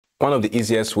One of the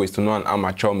easiest ways to know an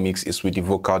amateur mix is with the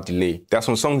vocal delay. There are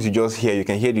some songs you just hear, you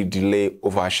can hear the delay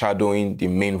overshadowing the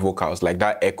main vocals, like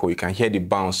that echo. You can hear the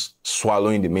bounce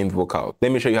swallowing the main vocal.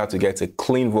 Let me show you how to get a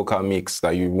clean vocal mix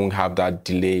that you won't have that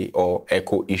delay or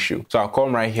echo issue. So I'll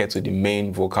come right here to the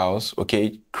main vocals,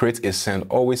 okay? Create a send,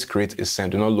 always create a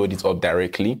send, do not load it up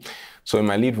directly. So in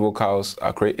my lead vocals,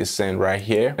 I'll create a send right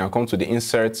here. And I'll come to the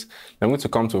inserts. I'm going to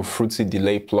come to Fruity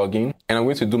Delay plugin. And I'm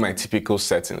going to do my typical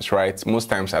settings, right? Most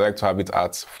times I like to have it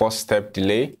at 4-step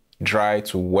delay, dry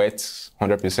to wet,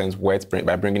 100% wet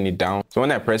by bringing it down. So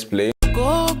when I press play,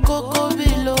 go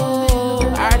below.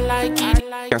 I like it.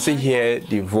 You can see here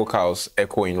the vocals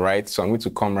echoing, right? So I'm going to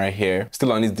come right here.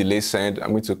 Still on this delay send, I'm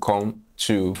going to come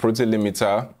to Fruity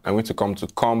Limiter. I'm going to come to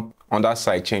Comp. On that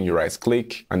side, change your right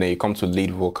click, and then you come to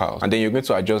lead vocals. And then you're going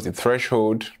to adjust the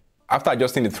threshold. After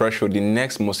adjusting the threshold, the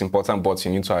next most important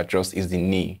button you need to adjust is the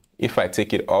knee. If I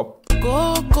take it up,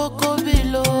 go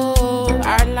below.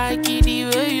 I like it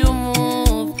the way you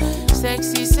move.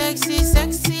 Sexy, sexy,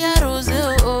 sexy, rose.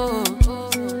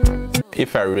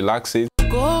 If I relax it,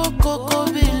 go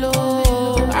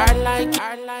below. I like.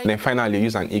 And then finally,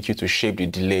 use an EQ to shape the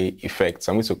delay effects.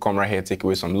 I'm going to come right here, take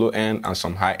away some low end and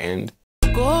some high end.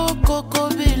 Go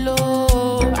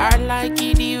below. I like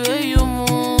it the way you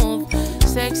move.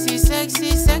 Sexy,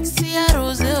 sexy, sexy,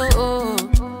 rose.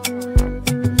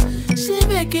 She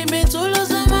making me to lose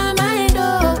my mind.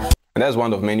 And that's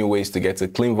one of many ways to get a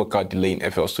clean vocal delay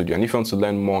in FL Studio. And if you want to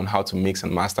learn more on how to mix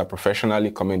and master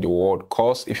professionally, comment the word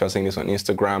course if you're seeing this on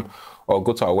Instagram, or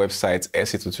go to our website,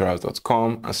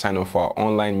 sctuts.com, and sign up for our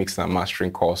online mixing and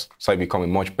mastering course so you become a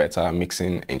much better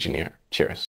mixing engineer. Cheers.